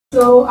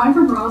So I'm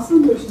from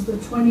Rawson, which is the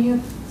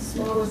 20th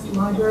smallest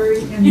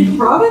library in the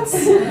province.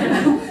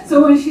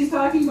 So when she's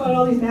talking about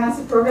all these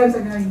massive programs,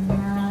 I'm going,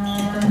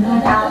 nah,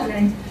 not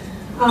happening.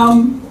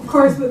 Of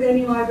course, with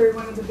any library,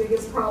 one of the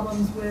biggest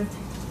problems with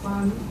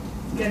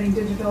getting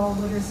digital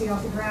literacy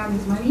off the ground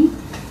is money.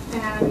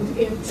 And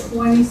in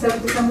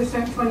December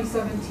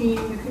 2017,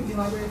 the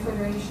Kootenai Library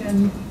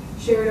Federation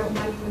shared out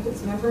money with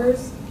its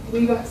members.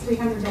 We got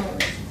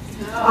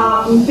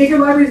 $300. Bigger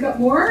libraries got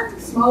more,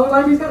 smaller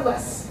libraries got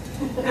less.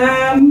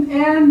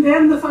 And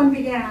then the fun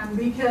began,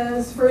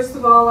 because first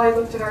of all, I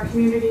looked at our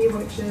community,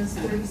 which is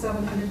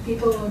 3,700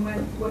 people, and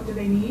went, what do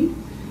they need?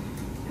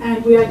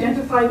 And we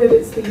identified that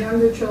it's the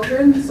younger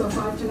children, so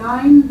 5 to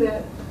 9,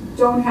 that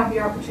don't have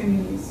the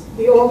opportunities.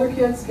 The older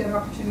kids get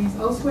opportunities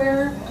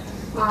elsewhere,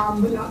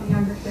 but not the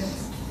younger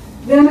kids.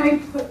 Then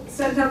I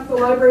sent up the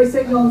library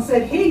signal and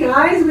said, hey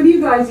guys, what are you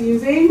guys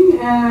using?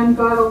 And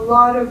got a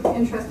lot of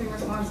interesting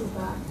responses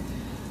back.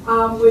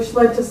 Which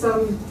led to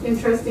some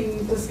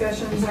interesting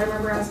discussions. I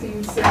remember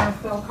asking Sarah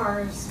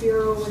Felcar if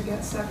Spiro would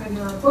get stuck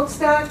under our book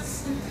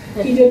stacks.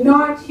 He did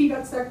not. He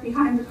got stuck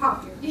behind the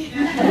copier.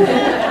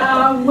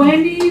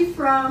 Wendy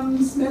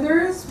from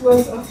Smithers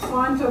was a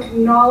font of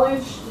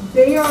knowledge.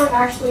 They are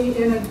actually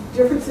in a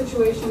different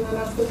situation than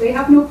us, but they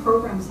have no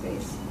program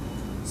space.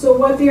 So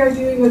what they are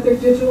doing with their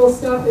digital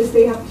stuff is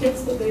they have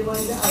kits that they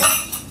lend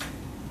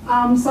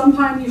out.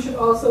 Sometime you should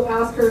also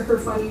ask her her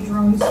funny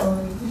drone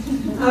story.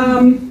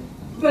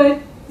 But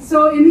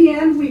so in the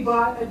end, we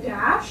bought a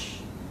Dash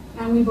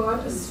and we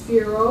bought a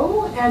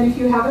Sphero. And if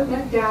you haven't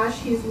met Dash,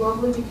 he's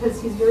lovely because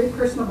he's very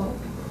personable.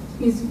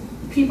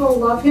 People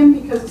love him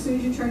because as soon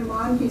as you turn him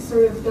on, he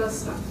sort of does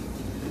stuff.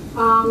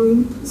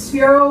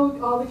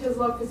 Sphero, all the kids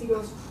love because he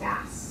goes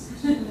fast.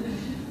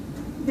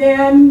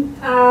 Then,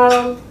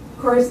 of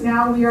course,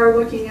 now we are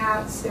looking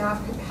at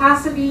staff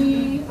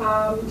capacity.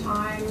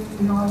 Time,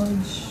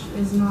 knowledge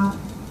is not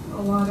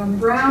a lot on the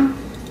ground.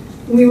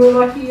 We were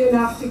lucky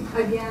enough to,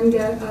 again,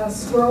 get a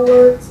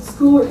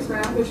Schoolworks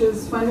grant, which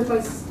is funded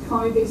by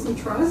Colony Basin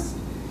Trust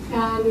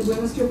and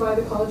administered by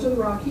the College of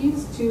the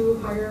Rockies, to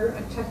hire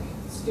a tech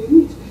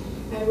student.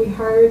 And we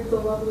hired the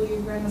lovely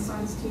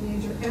Renaissance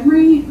teenager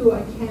Emery, who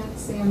I can't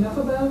say enough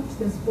about.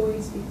 This boy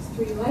speaks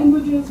 3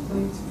 languages,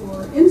 plays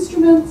 4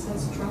 instruments,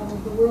 has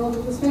traveled the world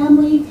with his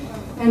family,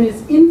 and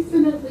is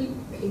infinitely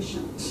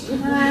patient.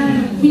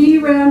 He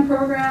ran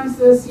programs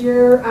this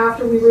year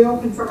after we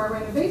reopened from our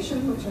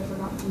renovation, which I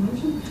forgot to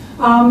mention.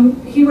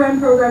 He ran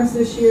programs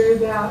this year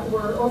that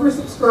were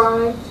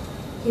oversubscribed.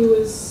 He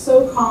was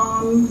so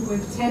calm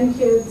with 10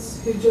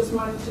 kids who just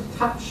wanted to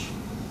touch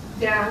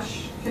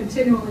Dash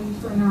continually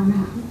for an hour and a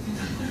half.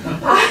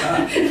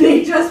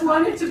 They just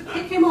wanted to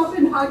pick him up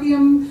and hug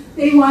him.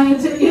 They wanted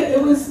to,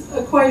 it was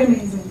quite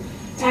amazing.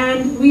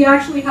 And we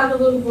actually had a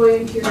little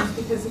boy in tears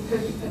because he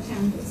couldn't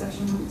attend a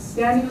session. He was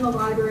standing in the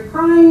library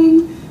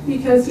crying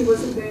because he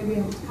wasn't going to be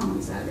able to come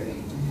on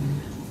Saturday.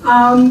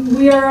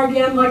 We are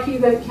again lucky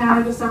that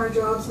Canada Summer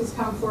Jobs has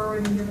come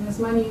forward and given us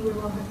money. We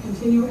will have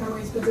continue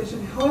Emery's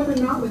position. However,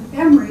 not with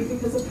Emery,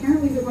 because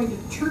apparently they're going to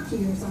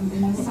Turkey or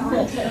something this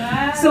summer.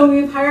 So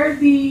we've hired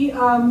the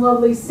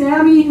lovely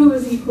Sammy, who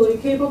is equally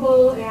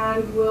capable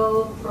and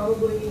will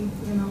probably,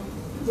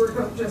 work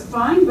out just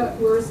fine, but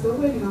we're still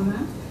waiting on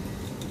that.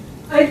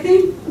 I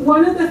think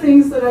one of the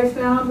things that I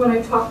found when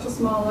I talked to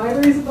small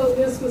libraries about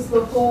this was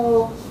the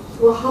whole,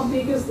 well, how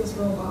big is this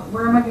robot?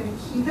 Where am I going to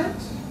keep it?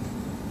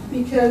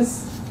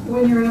 Because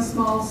when you're in a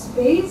small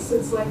space,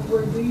 it's like,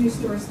 where do you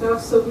store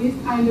stuff? So we've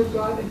kind of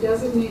got a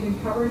designated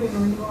cupboard in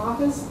our new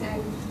office,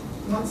 and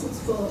once it's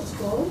full, it's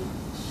full.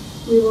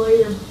 We will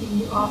either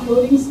be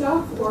offloading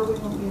stuff or we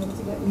won't be able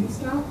to get new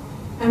stuff.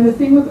 And the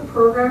thing with the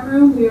program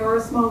room, we are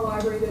a small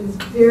library that is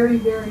very,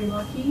 very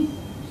lucky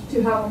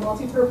to have a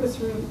multi-purpose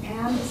room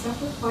and a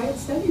separate quiet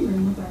study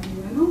room with our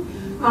piano.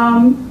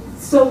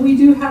 So we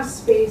do have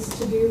space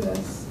to do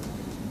this.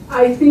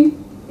 I think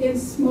in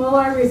small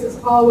libraries it's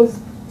always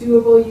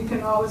doable. You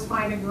can always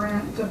find a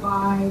grant to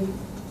buy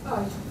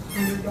a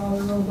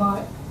 $100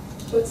 robot,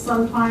 but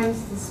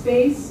sometimes the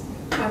space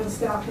and the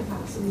staff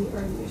capacity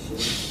are the issue.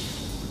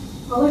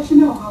 I'll let you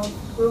know how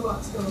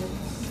robots go.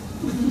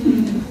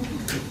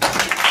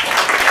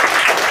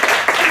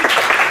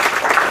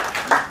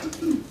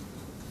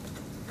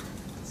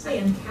 Hi,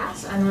 I'm Kat.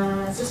 I'm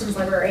a systems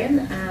librarian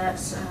at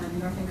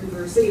North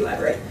Vancouver City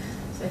Library.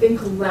 So I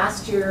think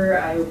last year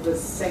I was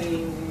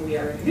saying we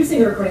are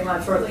introducing a recording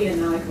lab shortly,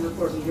 and now I can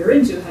report a year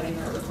into having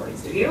our recording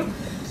studio.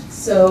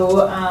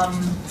 So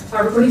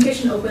our recording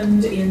station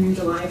opened in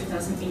July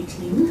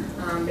 2018.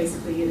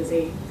 Basically, it is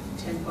a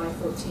 10 by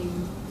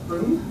 14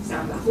 room,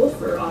 sound baffled,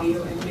 for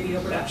audio and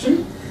video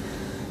production.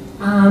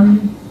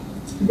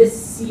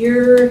 This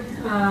year,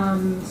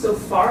 so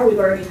far, we've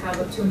already had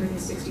about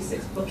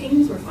 266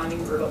 bookings. We're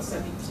finding we're about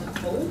 70%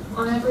 full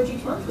on average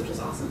each month, which is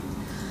awesome.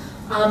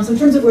 So in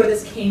terms of where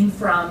this came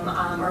from,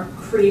 our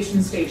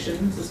creation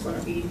station, this is one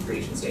of the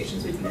creation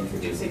stations we've been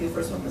introducing. The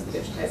first one was the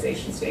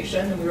digitization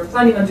station, and we were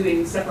planning on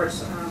doing separate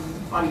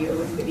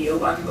audio and video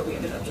one, but we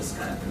ended up just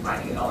kind of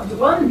combining it all into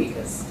one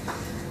because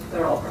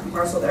they're all part and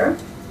parcel there.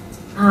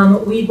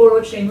 We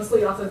borrowed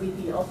shamelessly off of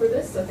VPL for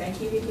this, so thank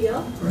you,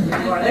 VPL, for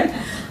you are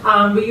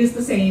there. We used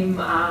the same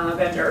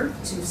vendor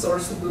to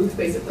source the booth.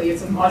 Basically,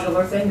 it's a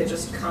modular thing that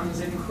just comes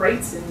in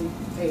crates, and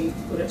they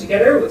put it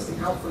together with some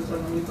help from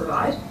someone we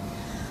provide.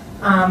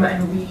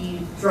 And we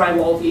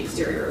drywall the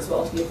exterior as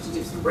well to be able to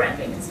do some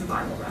branding and some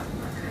vinyl wrap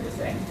and that kind of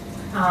thing.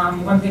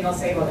 One thing I'll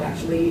say about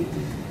actually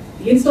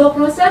the install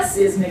process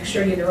is make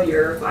sure you know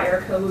your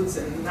fire codes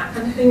and that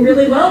kind of thing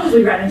really well, because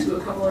we ran into a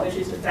couple of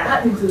issues with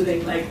that,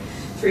 including like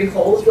 3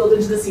 holes drilled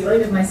into the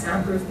ceiling of my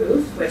soundproof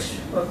booth, which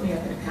woke me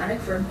up in a panic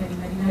for many,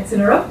 many nights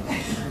in a row.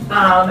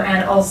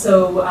 And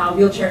also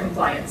wheelchair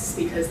compliance,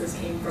 because this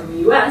came from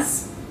the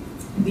US.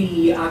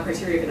 The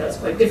criteria for that is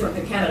quite different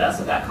than Canada,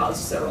 so that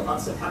caused several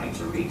months of having to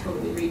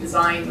totally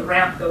redesign the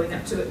ramp going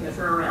up to it and the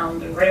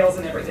turnaround and rails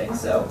and everything,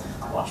 so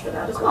watch for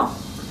that as well.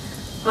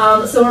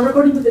 So our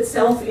recording booth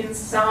itself,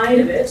 inside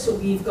of it,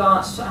 we've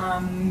got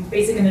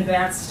basic and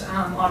advanced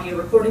audio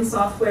recording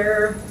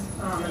software,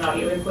 an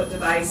audio input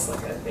device,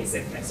 like a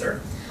basic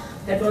mixer,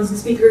 headphones and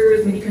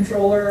speakers, MIDI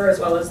controller, as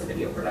well as the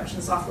video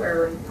production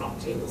software and prop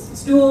tables and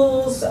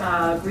stools,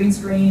 green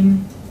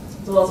screen,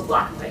 as well as a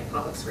black and white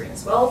pop-up screen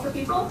as well for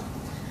people.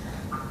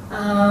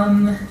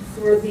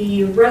 For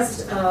the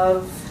rest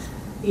of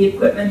the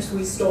equipment,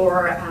 we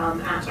store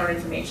at our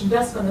information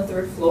desk on the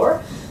 3rd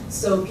floor.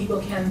 So people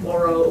can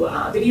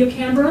borrow video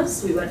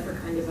cameras. We went for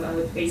kind of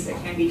a basic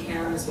handy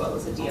cam as well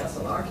as a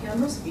DSLR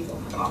camera, so people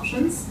have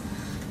options.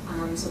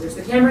 So there's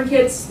the camera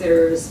kits,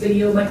 there's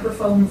video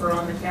microphone for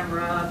on the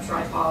camera,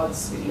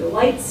 tripods, video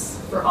lights.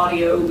 For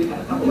audio, we have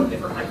a couple of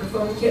different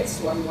microphone kits,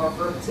 one more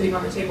for sitting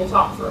on the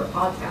tabletop for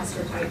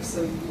podcaster types,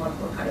 and one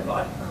for kind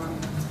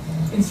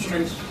of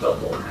instrument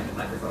vocal kind of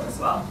microphone as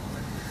well.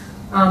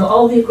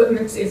 All the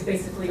equipment is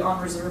basically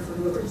on reserve for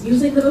whoever is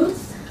using the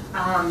booth.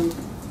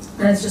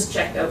 And it's just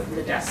checked out from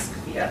the desk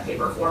via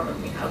paper form,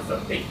 and we have a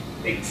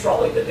big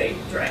trolley that they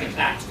drag it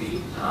back to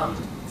the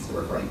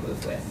recording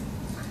booth with.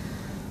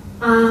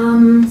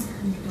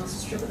 What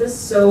else is true with this?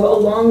 So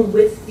along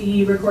with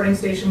the recording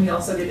station, we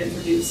also did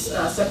introduce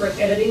a separate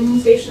editing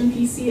station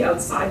PC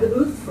outside the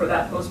booth for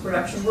that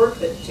post-production work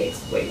that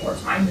takes way more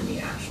time than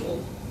the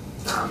actual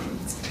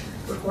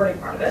recording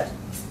part of it.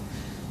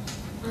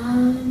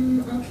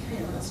 Okay,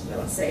 what else did I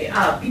want to say?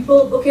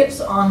 People book it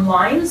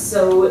online,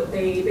 so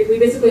we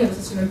basically have a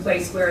system in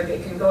place where they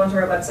can go onto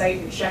our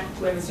website and check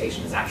when the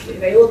station is actually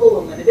available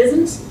and when it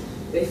isn't.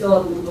 They fill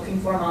out a little booking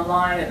form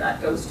online, and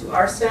that goes to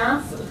our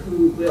staff,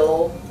 who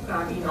will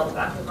email them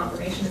back with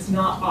confirmation. It's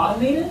not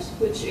automated,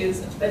 which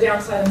is a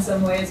downside in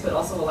some ways, but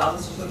also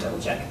allows us to sort of double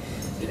check.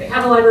 Do they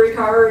have a library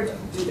card?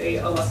 Do they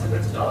owe us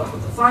hundreds of dollars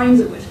worth of fines,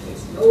 in which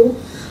case no,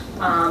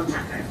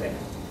 that kind of thing.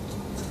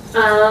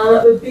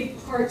 A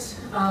big part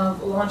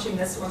of launching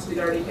this, once we'd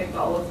already picked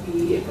all of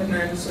the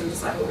equipment and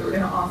decided what we were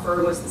going to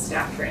offer, was the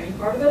staff training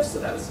part of it. So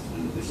that was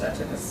huge. That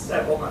took us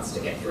several months to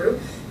get through,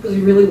 because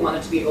we really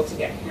wanted to be able to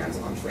get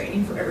hands-on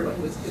training for everyone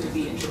who was going to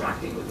be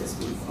interacting with this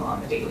booth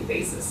on a daily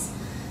basis.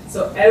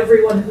 So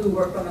everyone who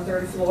worked on the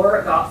 3rd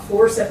floor got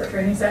 4 separate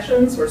training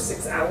sessions, or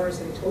 6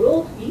 hours in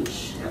total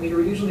each, and we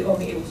were usually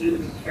only able to do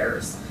them in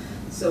pairs.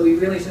 So we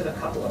really took a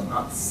couple of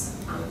months,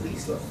 at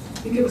least. I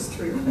think it was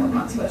 3 or 4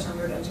 months by the time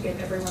we were done to get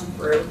everyone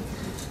through.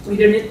 We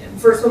did it.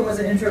 First one was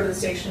an intro to the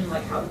station,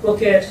 like how to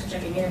book it,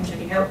 checking in,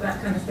 checking out,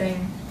 that kind of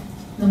thing.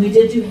 Then we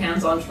did do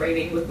hands-on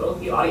training with both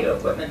the audio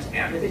equipment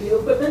and the video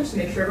equipment to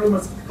make sure everyone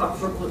was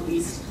comfortable, at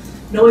least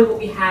knowing what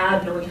we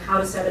had, knowing how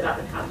to set it up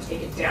and how to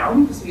take it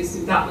down, because we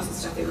assumed that was the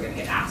stuff they were going to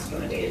get asked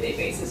on a day-to-day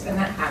basis, and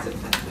that hasn't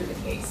been the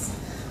case.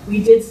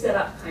 We did set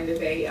up kind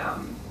of a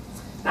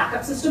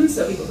backup system,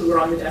 so people who were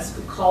on the desk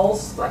could call,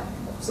 like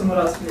someone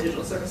else from the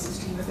digital services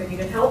team if they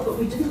needed help, but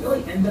we didn't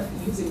really end up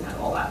using that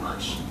all that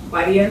much.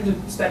 By the end of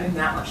spending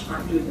that much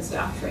time doing the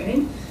staff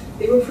training,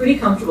 they were pretty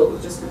comfortable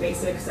with just the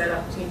basic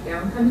setup, take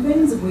down kind of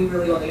things, and we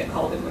really only get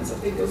called in when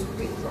something goes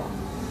completely wrong.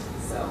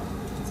 So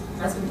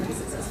that's been pretty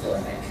successful,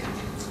 I think.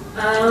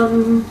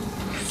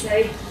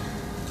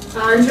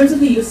 In terms of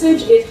the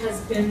usage, it has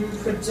been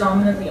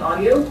predominantly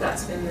audio.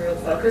 That's been the real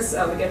focus.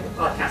 We get the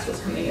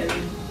podcasters coming in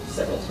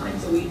several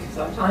times a week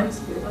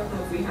sometimes,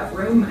 if we have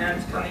room,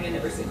 and coming in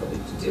every single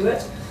week to do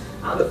it.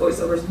 But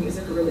voiceovers and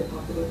music are really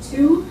popular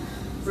too.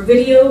 For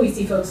video, we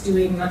see folks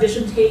doing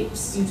audition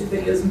tapes, YouTube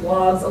videos and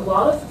blogs, a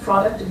lot of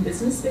product and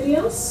business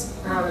videos,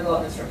 and a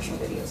lot of instructional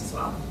videos as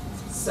well.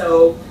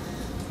 So,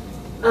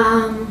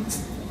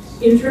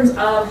 in terms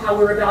of how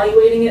we're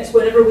evaluating it,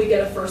 whenever we get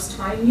a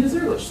first-time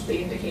user, which they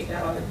indicate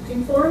that on the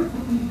booking form,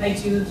 I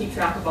do keep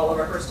track of all of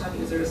our first-time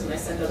users, and I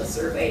send out a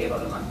survey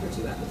about a month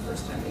or 2 after the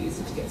first time they use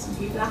it to get some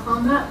feedback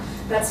on that.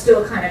 That's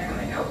still kind of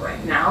coming out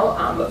right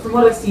now, but from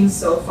what I've seen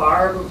so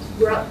far,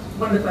 we're at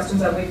one of the questions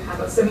that we've had,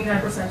 about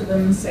 79% of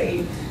them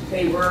say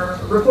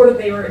reported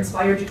they were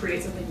inspired to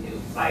create something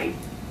new by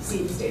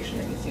seeing the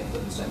station and using it for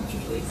the first time, which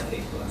was really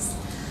exciting to us.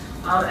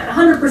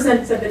 And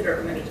 100% said they'd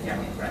recommend it to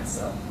family and friends,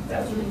 so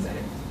that was really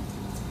exciting.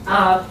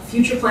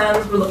 Future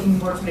plans, we're looking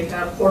more to make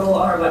that a portal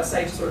on our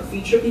website to sort of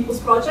feature people's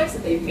projects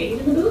that they've made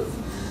in the booth.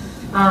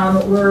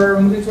 We're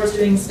moving towards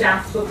doing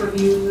staff book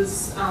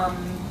reviews,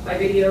 by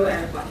video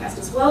and podcast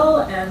as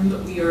well,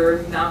 and we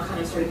are now kind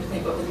of starting to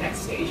think about the next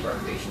stage of our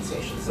creation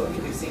station, so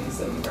introducing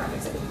some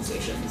graphics editing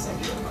stations and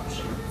video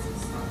publishing.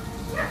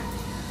 So, yeah,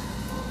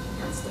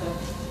 that's the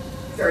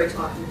very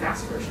talking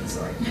fast version,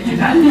 sorry.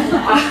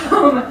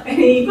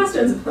 Any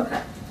questions about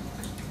that?